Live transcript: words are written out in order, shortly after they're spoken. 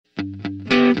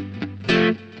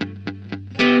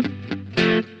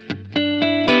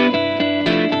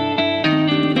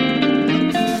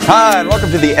Hi, and welcome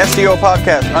to the SEO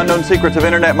podcast, Unknown Secrets of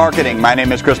Internet Marketing. My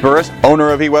name is Chris Burris,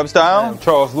 owner of eWebStyle. I'm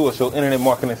Charles Lewis, your Internet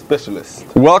Marketing Specialist.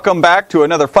 Welcome back to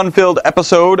another fun-filled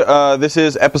episode. This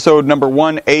is episode number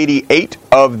 188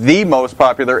 of the most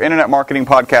popular Internet Marketing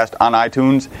podcast on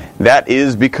iTunes. That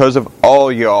is because of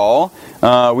all y'all.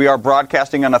 We are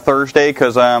broadcasting on a Thursday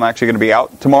because I'm actually going to be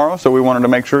out tomorrow, so we wanted to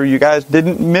make sure you guys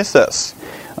didn't miss us.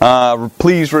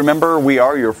 Please remember, we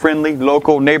are your friendly,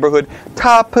 local, neighborhood,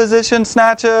 top position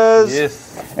snatchers.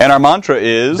 Yes. And our mantra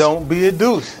is... Don't be a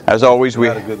douche. As always,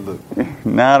 Not a good look.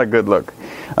 Not a good look.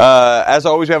 As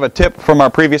always, we have a tip from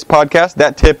our previous podcast.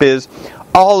 That tip is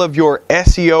all of your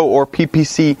SEO or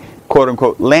PPC,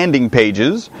 quote-unquote, landing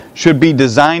pages should be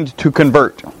designed to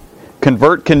convert.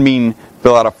 Convert can mean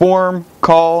fill out a form,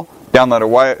 call,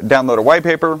 download a white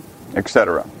paper,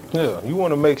 etc. Yeah, you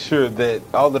want to make sure that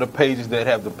all of the pages that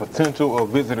have the potential of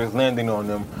visitors landing on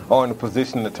them are in a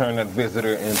position to turn that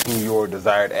visitor into your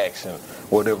desired action,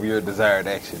 whatever your desired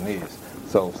action is.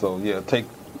 So yeah,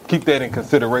 keep that in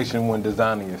consideration when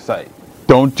designing your site.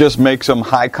 Don't just make some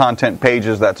high content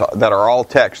pages that are all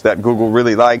text that Google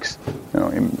really likes,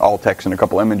 all text and a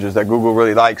couple images that Google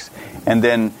really likes, and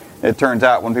then it turns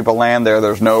out when people land there,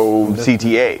 there's no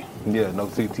CTA. Yeah, no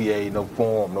CTA, no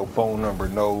form, no phone number,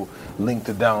 no link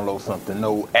to download something,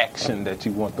 no action that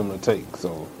you want them to take.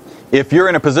 So, if you're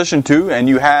in a position to, and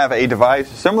you have a device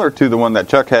similar to the one that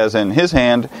Chuck has in his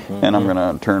hand, and I'm going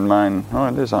to turn mine. Oh,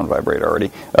 it is on vibrate already.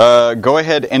 Go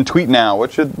ahead and tweet now.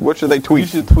 What should they tweet? You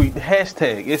should tweet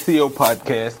hashtag SEO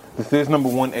Podcast. This is number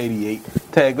 188.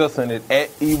 Tag us in it at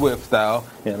eWebStyle,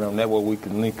 and that way we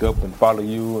can link up and follow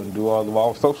you and do all of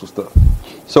our social stuff.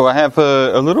 So I have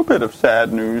a little bit of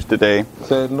sad news today.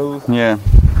 Sad news? Yeah.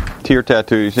 Tear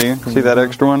tattoo, you see? See that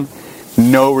extra one?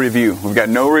 No review. We've got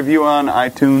no review on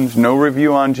iTunes, no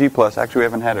review on G+. Actually, we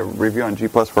haven't had a review on G+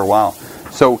 for a while.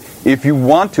 So if you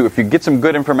want to, if you get some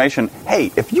good information,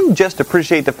 hey, if you just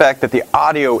appreciate the fact that the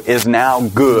audio is now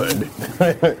good,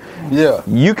 yeah,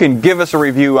 you can give us a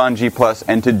review on G+.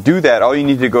 And to do that, all you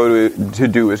need to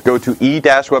do is go to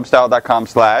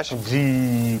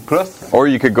e-webstyle.com/G+. Or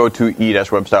you could go to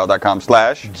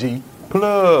e-webstyle.com/G+.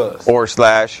 Or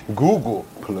 /Google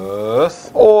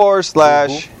Plus. Or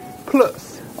Google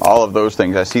Plus. all of those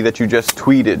things. I see that you just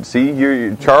tweeted. See,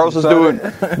 Charles is doing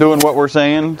what we're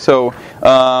saying. So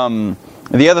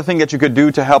the other thing that you could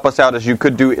do to help us out is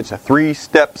it's a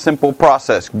 3-step simple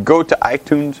process. Go to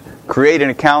iTunes, create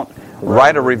an account,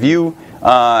 write a review,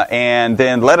 and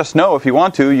then let us know if you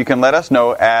want to. You can let us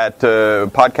know at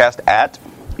podcast at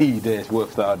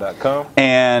e-webstyle.com,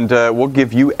 and we'll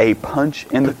give you a punch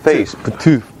in the face.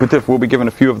 We'll be giving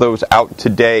a few of those out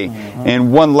today.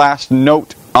 And one last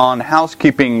note on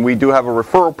housekeeping: we do have a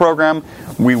referral program.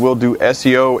 We will do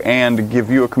SEO and give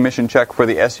you a commission check for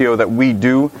the SEO that we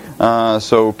do.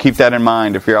 So keep that in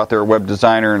mind if you're out there a web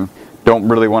designer and don't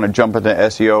really want to jump into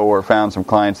SEO or found some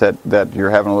clients that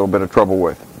you're having a little bit of trouble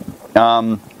with.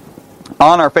 On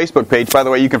our Facebook page, by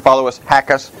the way, you can follow us,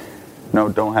 hack us. No,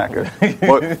 don't hack us.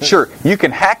 Well, sure, you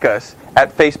can hack us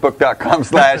at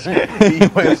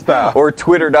facebook.com/eWebstyle or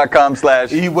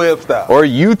twitter.com/eWebstyle or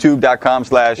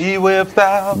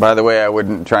youtube.com/eWebstyle. By the way, I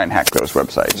wouldn't try and hack those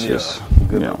websites. Yeah. Just,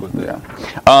 Good luck with that.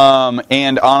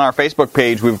 And on our Facebook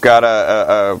page, we've got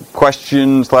a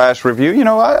question/review.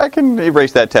 I can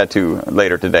erase that tattoo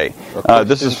later today.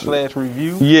 This is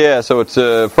 /review. Yeah, so it's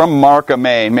from Mark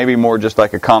May, maybe more just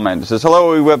like a comment. It says,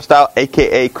 "Hello, eWebStyle,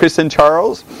 aka Chris and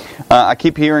Charles. I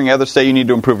keep hearing others say you need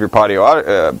to improve your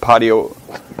patio.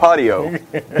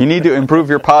 You need to improve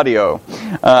your patio.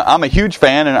 I'm a huge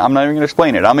fan, and I'm not even going to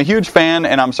explain it. I'm a huge fan,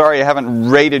 and I'm sorry I haven't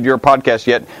rated your podcast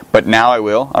yet, but now I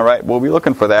will. All right, we'll be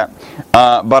looking for that.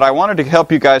 But I wanted to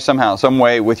help you guys somehow, some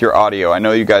way with your audio. I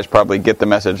know you guys probably get the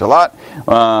message a lot,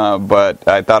 but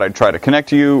I thought I'd try to connect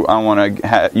to you. I want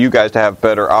you guys to have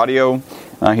better audio."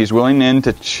 He's willing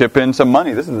to chip in some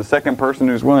money. This is the second person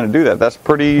who's willing to do that. That's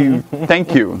pretty.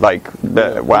 Thank you.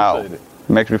 Wow. It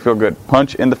makes me feel good.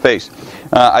 Punch in the face.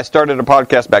 I started a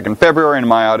podcast back in February, and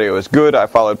my audio is good. I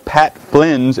followed Pat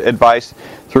Flynn's advice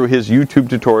through his YouTube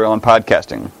tutorial on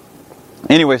podcasting.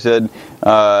 Anyway, said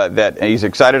that he's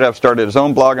excited to have started his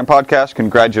own blog and podcast.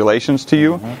 Congratulations to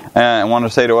you. And I want to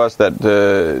say to us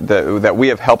that we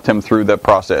have helped him through the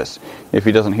process. If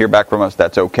he doesn't hear back from us,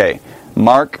 that's okay.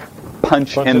 Mark,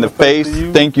 punch in the face.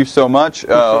 Thank you so much.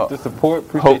 Appreciate the support.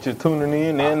 Appreciate you tuning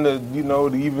in, and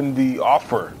even the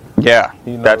offer. Yeah,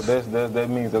 that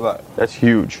means a lot. That's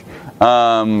huge.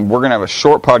 We're gonna have a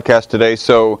short podcast today,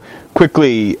 so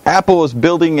Quickly, Apple is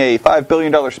building a $5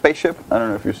 billion spaceship. I don't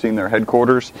know if you've seen their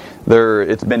headquarters.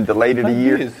 It's been delayed a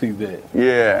year. I did see that.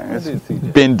 Yeah, it's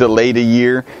been delayed a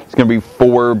year. It's going to be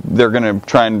 4. They're going to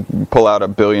try and pull out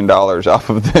 $1 billion off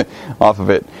of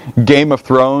it. Game of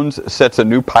Thrones sets a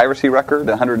new piracy record.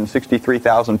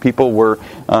 163,000 people were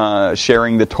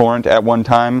sharing the torrent at one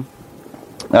time.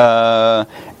 And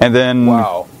then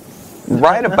wow.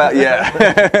 Right about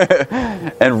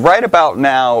and right about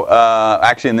now,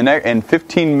 actually in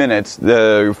 15 minutes,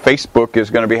 the Facebook is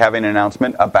going to be having an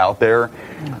announcement about their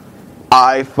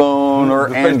iPhone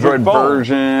or Android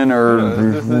version, or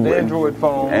this is an Android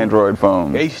phone. Android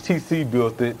phone. HTC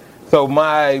built it, so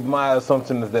my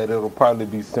assumption is that it'll probably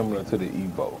be similar to the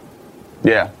Evo.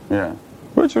 Yeah,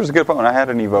 which was a good phone. I had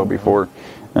an Evo before.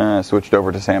 Switched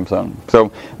over to Samsung. So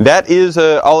that is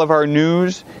all of our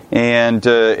news and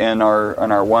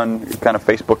our one kind of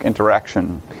Facebook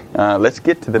interaction. Let's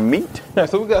get to the meat. Yeah,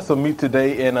 so we got some meat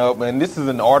today, and this is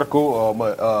an article,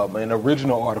 an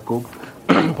original article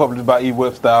published by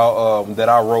eWebStyle that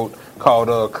I wrote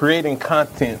called "Creating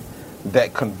Content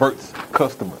That Converts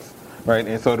Customers." Right,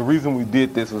 and so the reason we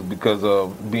did this was because,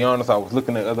 to be honest, I was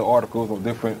looking at other articles on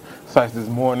different sites this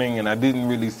morning, and I didn't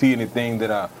really see anything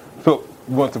that I felt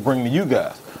want to bring to you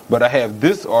guys. But I have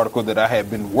this article that I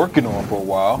have been working on for a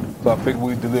while, so I figured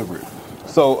we'd deliver it.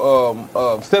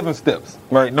 So 7 steps,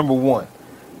 right? Number 1,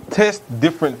 test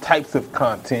different types of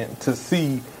content to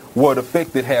see what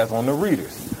effect it has on the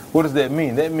readers. What does that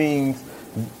mean? That means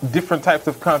different types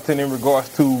of content in regards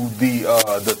to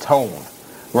the tone,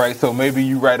 right? So maybe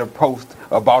you write a post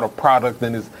about a product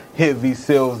and it's heavy,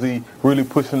 salesy, really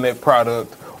pushing that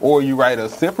product, or you write a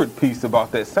separate piece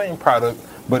about that same product,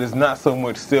 but it's not so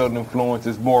much sales influence,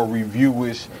 it's more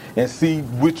reviewish, and see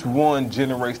which one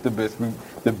generates the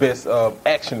best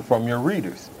action from your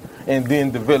readers, and then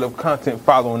develop content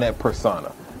following that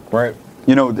persona, right?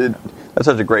 You know, that's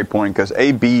such a great point, because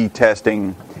A/B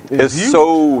testing is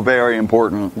so very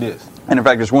important. Yes. And in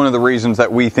fact, it's one of the reasons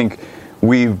that we think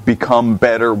we've become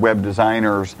better web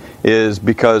designers, is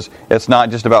because it's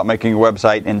not just about making a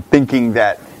website and thinking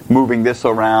that moving this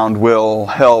around will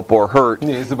help or hurt.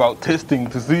 Yeah, it's about testing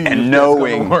to see and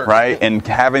knowing, right? And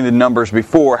having the numbers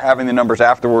before, having the numbers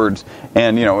afterwards.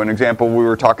 And, you know, an example we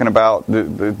were talking about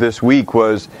this week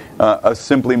was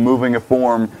simply moving a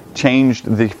form changed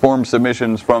the form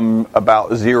submissions from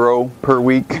about 0 per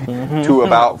week to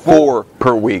about 4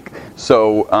 per week.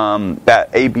 So that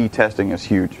A/B testing is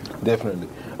huge. Definitely.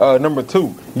 Number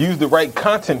 2, use the right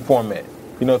content format.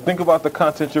 You know, think about the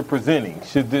content you're presenting.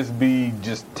 Should this be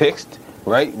just text,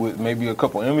 right, with maybe a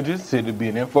couple images? Should it be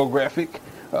an infographic?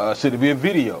 Should it be a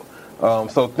video?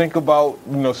 So think about,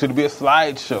 you know, should it be a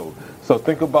slideshow? So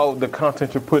think about the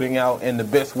content you're putting out and the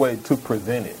best way to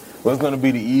present it. What's going to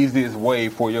be the easiest way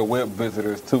for your web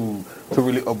visitors to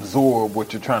really absorb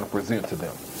what you're trying to present to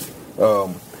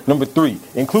them? Number 3,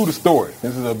 include a story.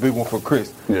 This is a big one for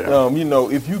Chris. Yeah. You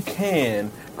know, if you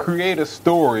can create a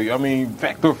story. I mean,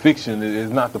 fact or fiction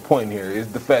is not the point here.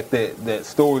 It's the fact that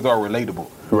stories are relatable.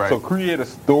 Right. So create a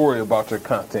story about your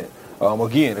content.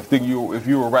 Again, if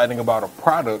you were writing about a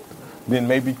product, then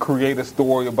maybe create a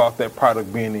story about that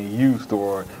product being in use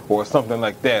or something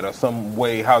like that, or some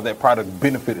way how that product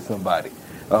benefited somebody.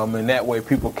 And that way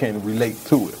people can relate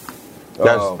to it.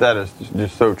 That is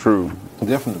just so true.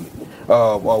 Definitely.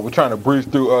 We're trying to breeze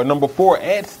through. Number 4,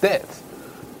 add stats.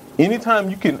 Anytime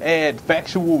you can add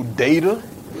factual data,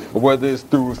 whether it's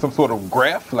through some sort of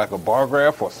graph, like a bar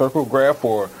graph or circle graph,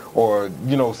 or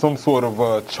you know, some sort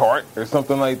of chart or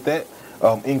something like that,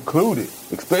 include it.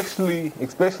 Especially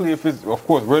if it's, of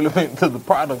course, relevant to the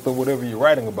product or whatever you're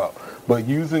writing about. But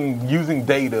using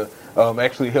data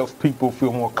actually helps people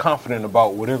feel more confident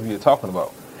about whatever you're talking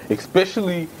about.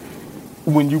 Especially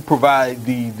when you provide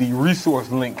the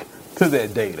resource link to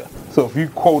that data. So if you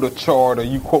quote a chart or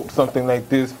you quote something like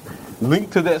this,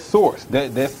 link to that source.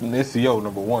 That's an SEO,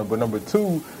 number 1. But number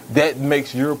 2, that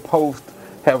makes your post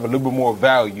have a little bit more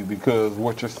value because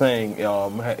what you're saying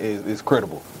is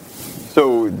credible.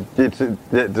 So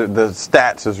the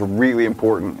stats is a really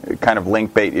important kind of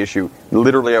link bait issue.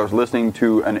 Literally, I was listening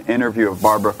to an interview of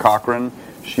Barbara Cochran.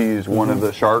 She's one of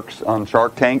the sharks on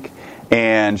Shark Tank.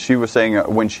 And she was saying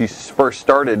when she first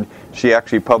started, she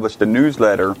actually published a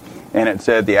newsletter, and it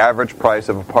said the average price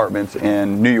of apartments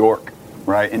in New York,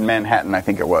 right, in Manhattan, I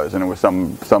think it was, and it was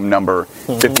some number,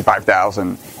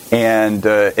 55,000. And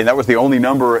that was the only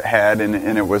number it had,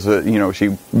 and it was,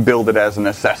 she billed it as an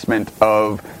assessment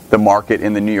of the market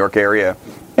in the New York area.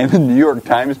 And the New York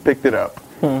Times picked it up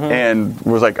and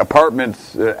was like,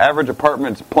 average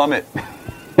apartments plummet.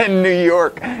 in New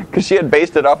York because she had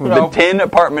based it off of the 10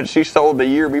 apartments she sold the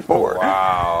year before.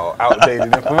 Wow,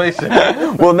 outdated information.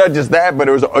 Well, not just that, but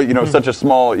it was such a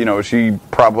small, she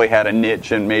probably had a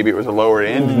niche and maybe it was a lower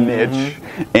end niche,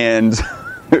 and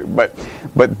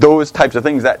but those types of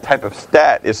things, that type of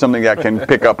stat is something that can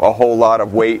pick up a whole lot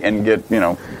of weight and get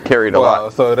carried a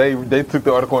lot. So they took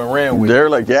the article and ran with it. They're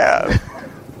like, yeah,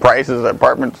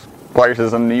 apartments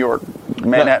prices in New York,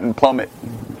 Manhattan plummet.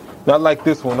 Not like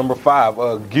this one, number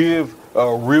 5. Give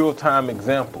real-time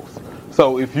examples.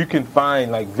 So if you can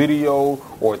find like video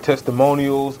or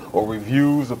testimonials or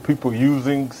reviews of people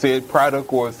using said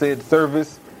product or said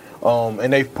service,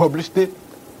 and they've published it,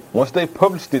 once they've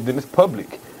published it, then it's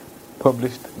public.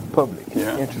 Published, public.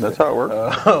 Yeah, that's how it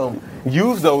works.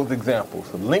 Use those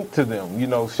examples. Link to them.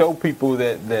 Show people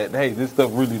that hey, this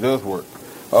stuff really does work.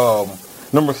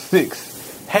 Number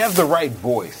 6, have the right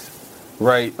voice.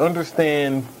 Right,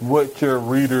 understand what your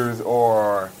readers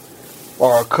are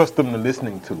accustomed to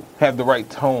listening to. Have the right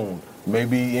tone.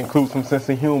 Maybe include some sense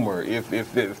of humor if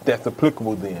that's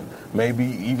applicable. Then maybe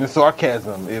even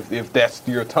sarcasm if that's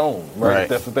your tone. Right, if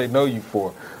that's what they know you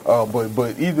for.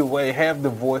 But either way, have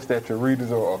the voice that your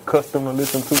readers are accustomed to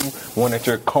listen to, one that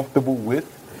you're comfortable with,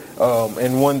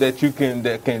 and one that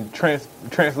can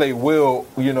translate well,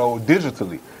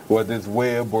 digitally. Whether it's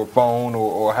web or phone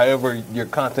or however your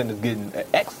content is getting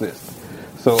accessed.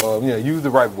 So, use the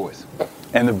right voice.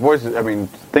 And the voices,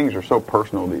 things are so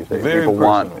personal these days. Very People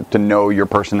personal. want to know your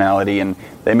personality, and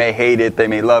they may hate it, they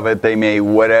may love it, they may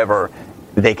whatever.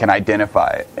 They can identify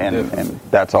it, and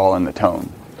that's all in the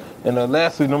tone. And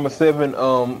lastly, number 7,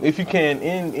 if you can,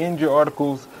 end your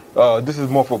articles, this is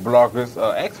more for bloggers,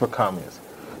 ask for comments.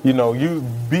 Be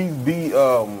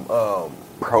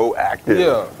proactive.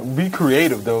 Yeah, be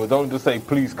creative though. Don't just say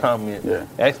please comment. Yeah.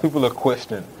 Ask people a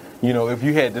question. If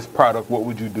you had this product, what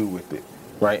would you do with it?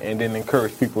 Right, and then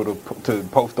encourage people to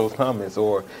post those comments,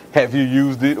 or have you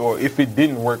used it, or if it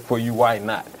didn't work for you, why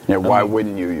not? Yeah, why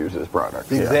wouldn't you use this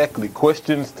product? Exactly. Yeah.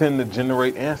 Questions tend to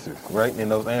generate answers, right? And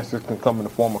those answers can come in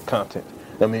the form of content.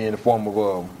 In the form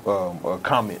of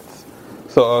comments.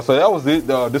 So that was it.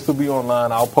 This will be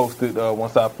online. I'll post it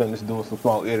once I finish doing some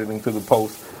small editing to the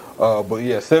post. But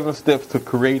yeah, 7 steps to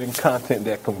creating content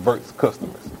that converts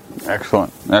customers.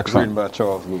 Excellent. Written by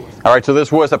Charles Lewis. All right, so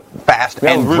this was a fast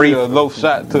that and was really brief. a low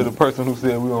shot to the person who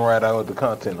said we were going to write out the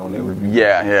content on that review.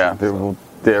 Yeah.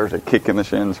 There's a kick in the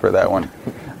shins for that one.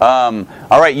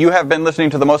 All right, you have been listening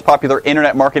to the most popular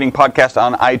internet marketing podcast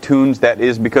on iTunes. That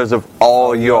is because of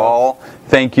all y'all.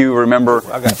 Thank you. Remember,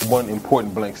 I got one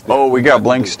important blank stare. Oh, we got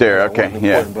blank stare. Okay,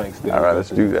 Blank stare. All right, let's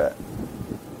do that.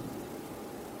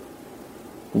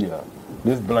 Yeah,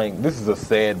 this is a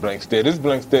sad blank stare. This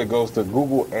blank stare goes to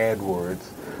Google AdWords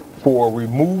for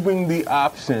removing the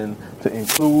option to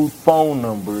include phone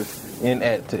numbers in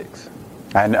ad text.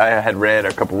 I had read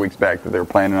a couple weeks back that they were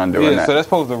planning on doing that. So that's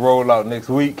supposed to roll out next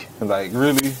week. Like,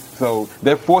 really? So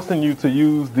they're forcing you to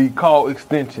use the call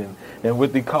extension. And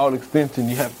with the call extension,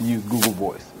 you have to use Google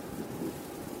Voice.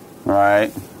 All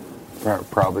right.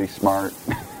 Probably smart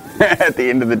at the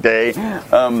end of the day.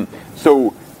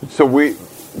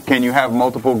 Can you have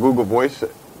multiple Google Voice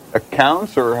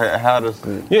accounts, or how does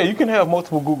the... Yeah, you can have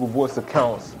multiple Google Voice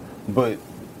accounts, but,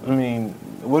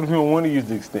 what if you don't want to use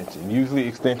the extension? Usually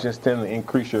extensions tend to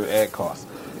increase your ad costs.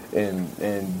 And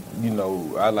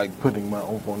I like putting my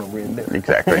own phone number in there.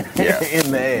 Exactly, yeah.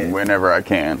 In the ad. Whenever I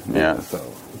can, yeah. So,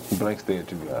 blank stare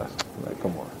at you guys. Like,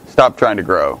 come on. Stop trying to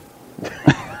grow.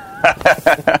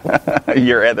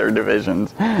 Your other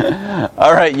divisions.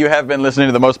 All right, you have been listening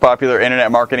to the most popular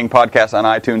internet marketing podcast on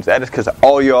iTunes. That is because of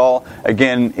all y'all.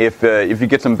 Again, if you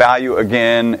get some value,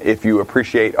 again, if you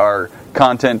appreciate our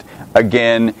content,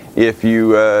 again, if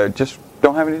you just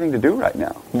don't have anything to do right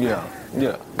now. Yeah.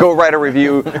 Go write a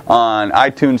review on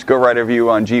iTunes. Go write a review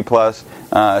on G+.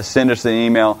 Send us an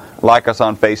email. Like us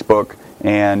on Facebook,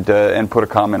 and put a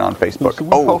comment on Facebook. Should we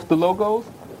post the logos?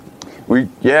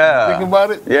 Thinking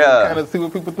about it? Yeah. Kind of see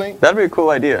what people think? That'd be a cool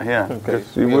idea, yeah. Okay.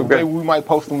 Maybe we might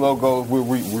post some logos. We're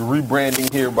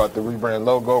rebranding here, about the rebrand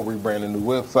logo, rebrand a new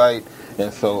website.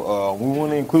 And so we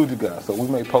want to include you guys. So we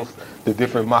may post the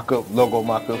different logo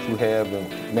mock-ups we have,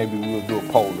 and maybe we'll do a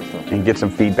poll or something. And get some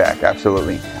feedback,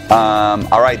 absolutely.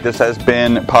 All right, this has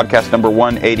been podcast number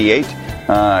 188.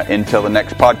 Until the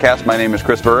next podcast, my name is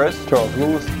Chris Burris. Charles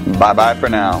Lewis. Bye-bye for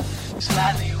now.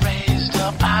 Slightly raised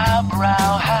up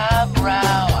highbrow,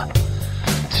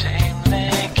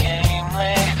 tamely,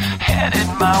 gamely, headed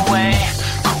my way.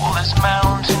 Cool as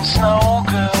mountain snow,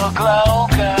 girl, glow,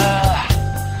 girl,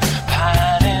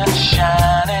 pining,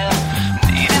 shining,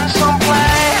 needing some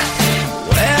play.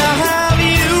 Where have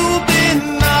you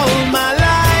been all my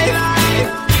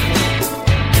life?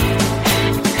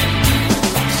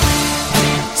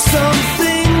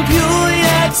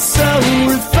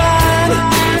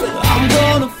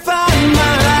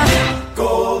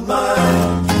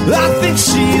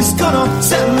 think she's gonna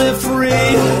set me free.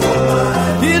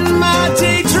 In my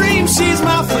day